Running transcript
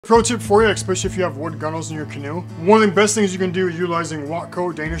Pro tip for you, especially if you have wood gunnels in your canoe. One of the best things you can do is utilizing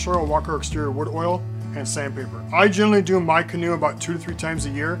Watco Danish oil, Watco exterior wood oil, and sandpaper. I generally do my canoe about 2 to 3 times a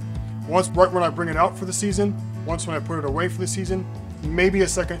year. Once right when I bring it out for the season, once when I put it away for the season, maybe a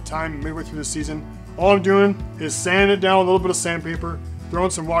second time midway through the season. All I'm doing is sanding it down with a little bit of sandpaper, throwing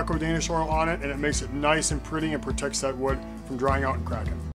some Watco Danish oil on it, and it makes it nice and pretty and protects that wood from drying out and cracking.